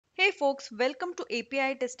folks, welcome to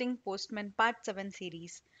API Testing Postman Part 7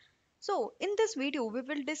 series. So, in this video, we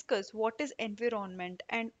will discuss what is environment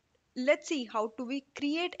and let's see how do we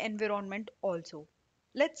create environment also.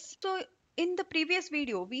 In the previous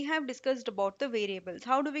video, we have discussed about the variables.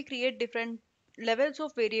 How do we create different levels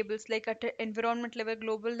of variables like at the environment level,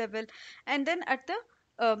 global level, and then at the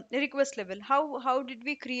request level. How did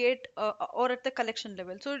we create or at the collection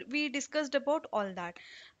level? So we discussed about all that.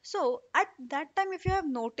 So at that time, if you have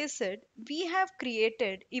noticed it, we have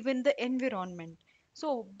created even the environment.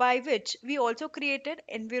 So by which we also created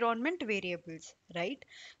environment variables, right?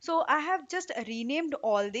 So I have just renamed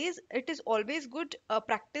all these. It is always good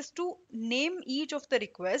practice to name each of the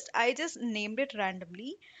requests. I just named it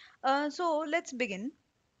randomly. So let's begin.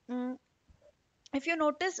 Mm, if you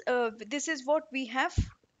notice, this is what we have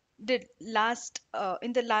did last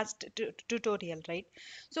in the last tutorial, right?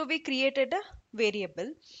 So we created a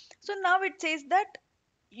variable. So now it says that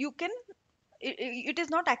you can it is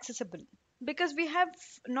not accessible because we have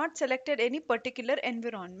not selected any particular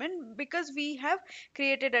environment because we have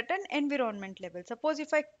created at an environment level. Suppose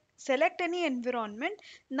if I select any environment,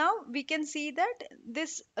 now we can see that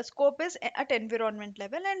this scope is at environment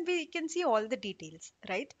level and we can see all the details,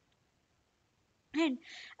 right? And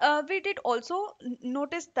we did also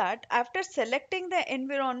notice that after selecting the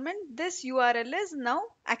environment, this URL is now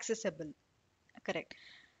accessible. Correct.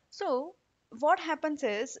 So what happens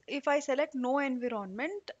is if I select no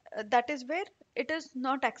environment, that is where it is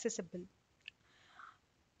not accessible.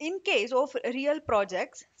 In case of real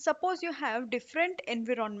projects, suppose you have different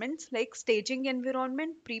environments like staging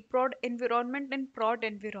environment, pre-prod environment, and prod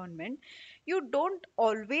environment. You don't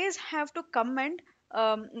always have to come and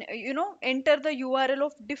enter the URL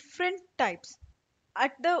of different types.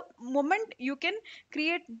 At the moment, you can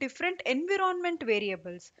create different environment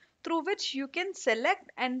variables through which you can select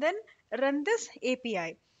and then run this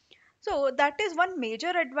API. So that is one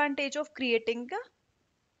major advantage of creating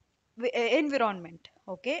a environment,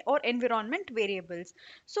 okay, or environment variables.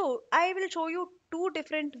 So I will show you two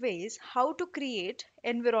different ways how to create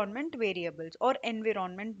environment variables or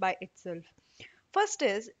environment by itself. First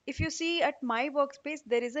is, if you see at my workspace,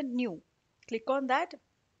 there is a new. Click on that.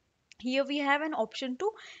 Here we have an option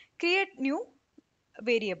to create new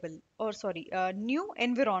variable, or sorry, new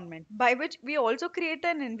environment, by which we also create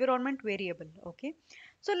an environment variable. Okay,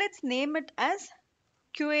 so let's name it as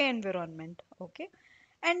QA environment. Okay,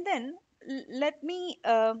 and then let me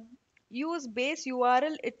use base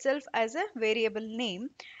URL itself as a variable name,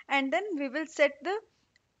 and then we will set the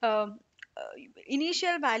um, uh,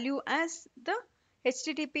 initial value as the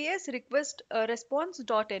https request response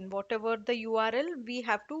dot in, whatever the URL we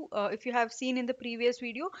have to. If you have seen in the previous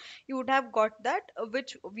video, you would have got that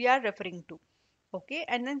which we are referring to. Okay,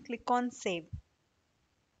 and then click on save.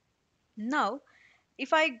 Now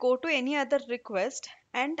if I go to any other request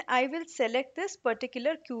and I will select this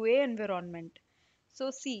particular QA environment.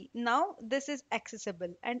 So see, now this is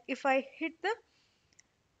accessible, and if I hit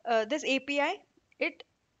the this API, it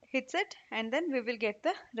hits it and then we will get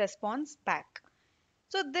the response back.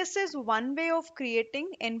 So this is one way of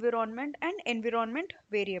creating environment and environment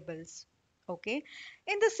variables. Okay.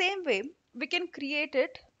 In the same way, we can create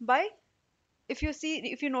it by, if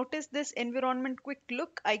you notice this environment quick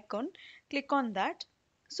look icon, click on that.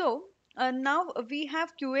 So now we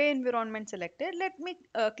have QA environment selected. Let me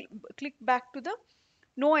click back to the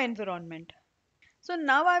no environment. So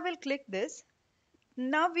now I will click this.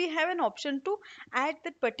 Now we have an option to add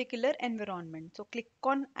that particular environment. So click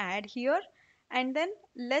on add here, and then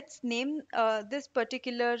let's name this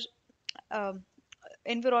particular um,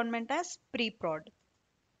 environment as pre-prod.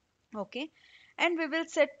 Okay, and we will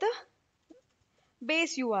set the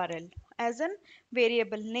base URL as an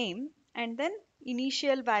variable name and then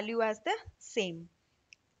initial value as the same.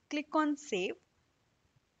 Click on save.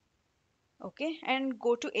 Okay, and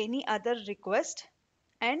go to any other request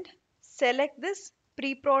and select this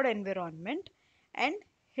pre-prod environment and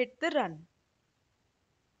hit the run.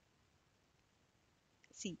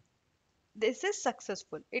 See, this is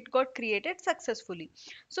successful. It got created successfully.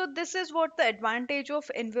 So this is what the advantage of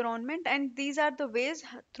environment, and these are the ways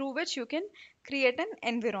through which you can create an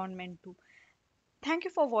environment too. Thank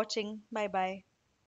you for watching. Bye bye.